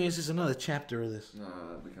 The thing is, there's another chapter of this.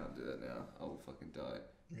 No, we can't do that now. I will fucking die.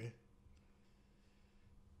 Yeah.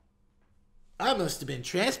 I must have been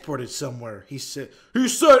transported somewhere, he said. He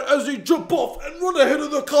said as he jumped off and run ahead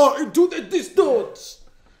of the car into the distance.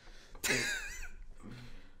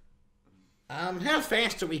 How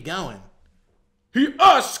fast are we going? He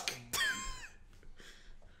asked.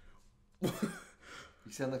 You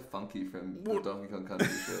sound like Funky from the Donkey Kong Country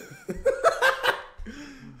shit.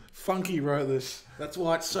 Funky wrote this. That's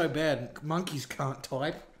why it's so bad. Monkeys can't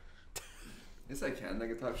type. Yes, they can. They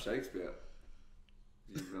can type Shakespeare.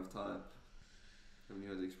 If you have enough time. Haven't you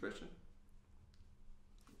heard the expression?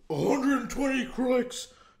 120 clicks.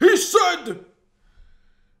 He said!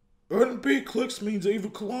 NB clicks means either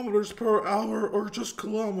kilometers per hour or just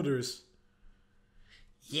kilometers.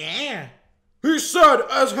 Yeah. He said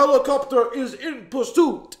as helicopter is in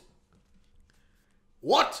pursuit.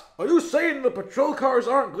 What? Are you saying the patrol cars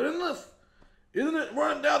aren't good enough? Isn't it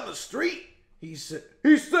running down the street? He said.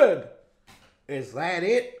 Is that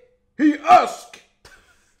it? He asked.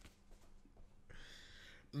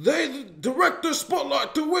 They direct the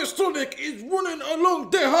spotlight to where Sonic is running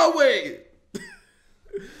along the highway.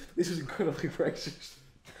 This is incredibly racist,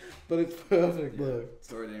 but it's perfect though.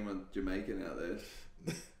 Sorry to anyone Jamaican out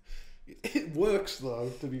there. It works though,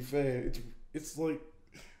 to be fair. It's like,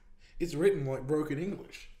 it's written like broken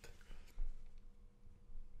English.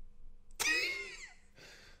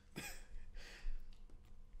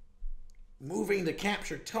 Moving to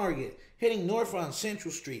capture target, heading north on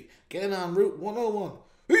Central Street, getting on Route 101.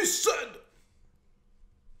 He said!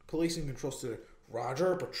 Police in control center.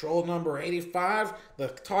 Roger, patrol number 85. The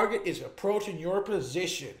target is approaching your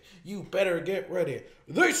position. You better get ready.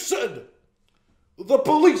 They said! The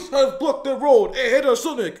police have blocked the road ahead of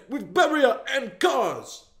Sonic with barrier and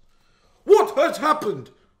cars. What has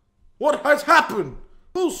happened? What has happened?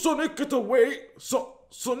 Will Sonic get away?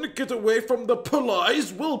 Sonic get away from the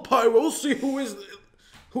police? Will Pyro see who is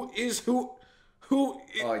who?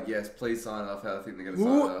 Oh yes, please sign off how I think they're going to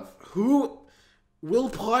sign off. Who will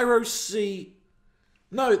Pyro see?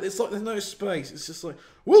 No, it's like there's no space. It's just like,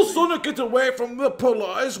 will Sonic get away from the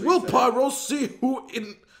police? Will Pyro see who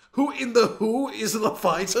in the who is the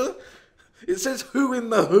fighter? It says who in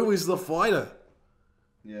the who is the fighter.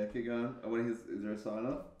 Yeah, keep going. I want to hear, is there a sign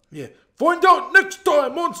off? Yeah. Find out next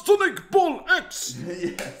time on Sonic Ball X.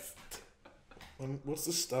 Yes. What's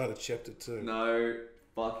the start of chapter 2? No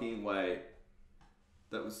fucking way.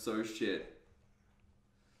 That was so shit.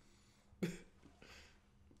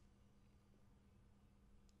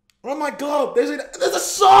 Oh my god, there's a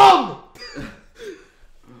song!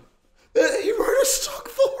 He wrote a song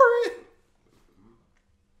for it!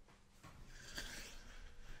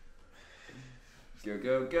 Go,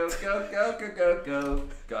 go, go, go, go, go, go, go.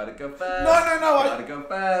 Gotta go fast. No. Gotta go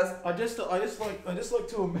fast. I just like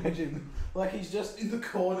to imagine, like he's just in the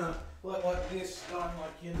corner, like this, going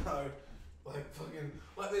like, you know, like fucking,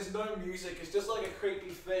 like there's no music, it's just like a creepy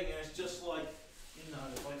thing, and it's just like, you know,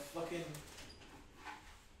 like fucking,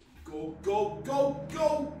 go, go, go,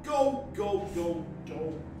 go, go, go, go,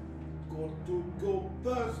 go, got to go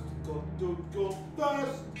fast, got to go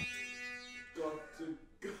fast, got to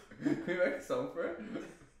go. Can we make a song for it?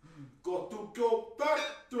 Got to go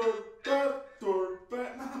faster, faster,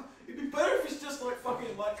 faster. No, it'd be better if it's just like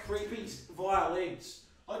fucking like creepy violins.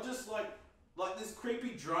 Like just like this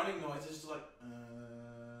creepy droning noise. It's just like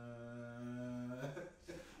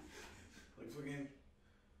like fucking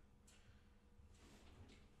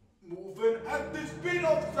moving at the speed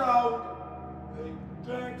of sound. They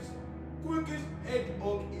dance quickest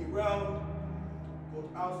hedgehog around.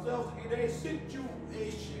 Got ourselves in a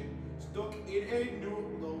situation, stuck in a new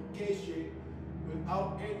location,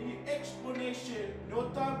 without any explanation, no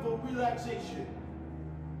time for relaxation.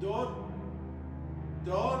 Don't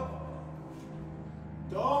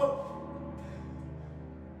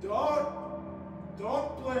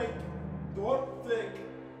blink, don't think,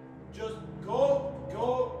 just go, go,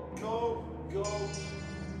 go, go,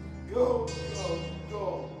 go, go,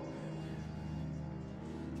 go.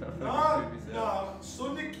 Nah,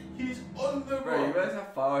 Sonic, he's on the Bro, you road. realize how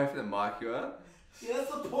far away from the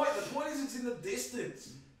is it's in the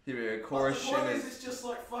distance. Here we go, chorus The point is shimmers. it's just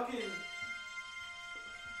like fucking...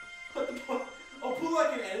 I'll put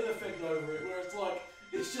like an edit effect over it where it's like,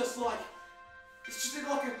 it's just in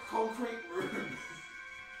like a concrete room.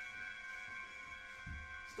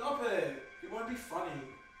 Stop it. It won't be funny.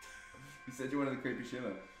 You said you wanted a creepy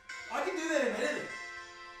shimmer. I can do that in editing.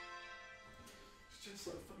 It's just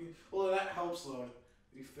like fucking... Although that helps though,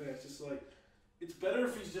 to be fair. It's just like... It's better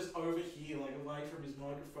if he's just over here, like away from his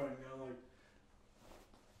microphone, you know, like...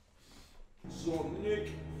 Sonic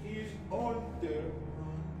is on the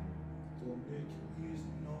run. Sonic is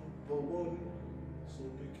number one.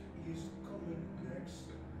 Sonic is coming next.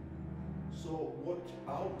 So watch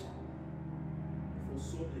out for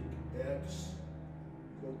Sonic X.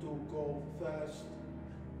 Got to go fast.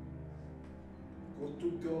 Got to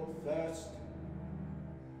go fast.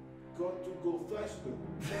 Got to go faster.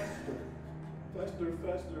 Faster. Faster,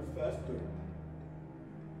 faster, faster.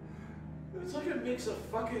 It's like a mix of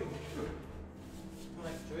fucking...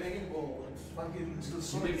 like Dragon Ball and fucking...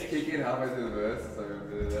 You need to kick in halfway through the verse, so I'm gonna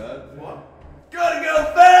do that. What? Gotta go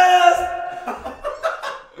fast!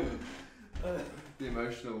 The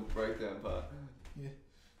emotional breakdown part. Yeah.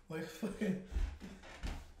 Like fucking...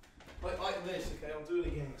 Like this, okay? I'll do it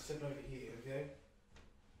again, except over here, okay?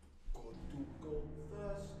 Got to go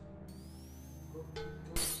fast. Got to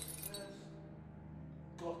go fast.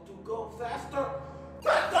 Got to go faster.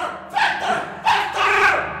 Faster! Faster!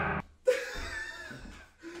 Faster!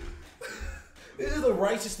 This is the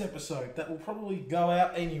racist episode that will probably go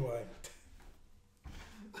out anyway.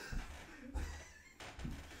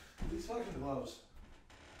 These fucking gloves.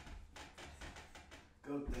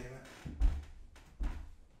 God damn it.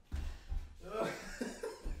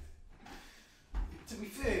 To be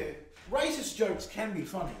fair, racist jokes can be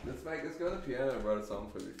funny. Let's go on the piano and write a song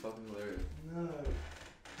for you. It's fucking hilarious. No.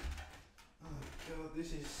 Oh god,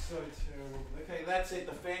 this is so terrible. Okay, that's it.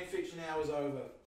 The fan fiction hour is over.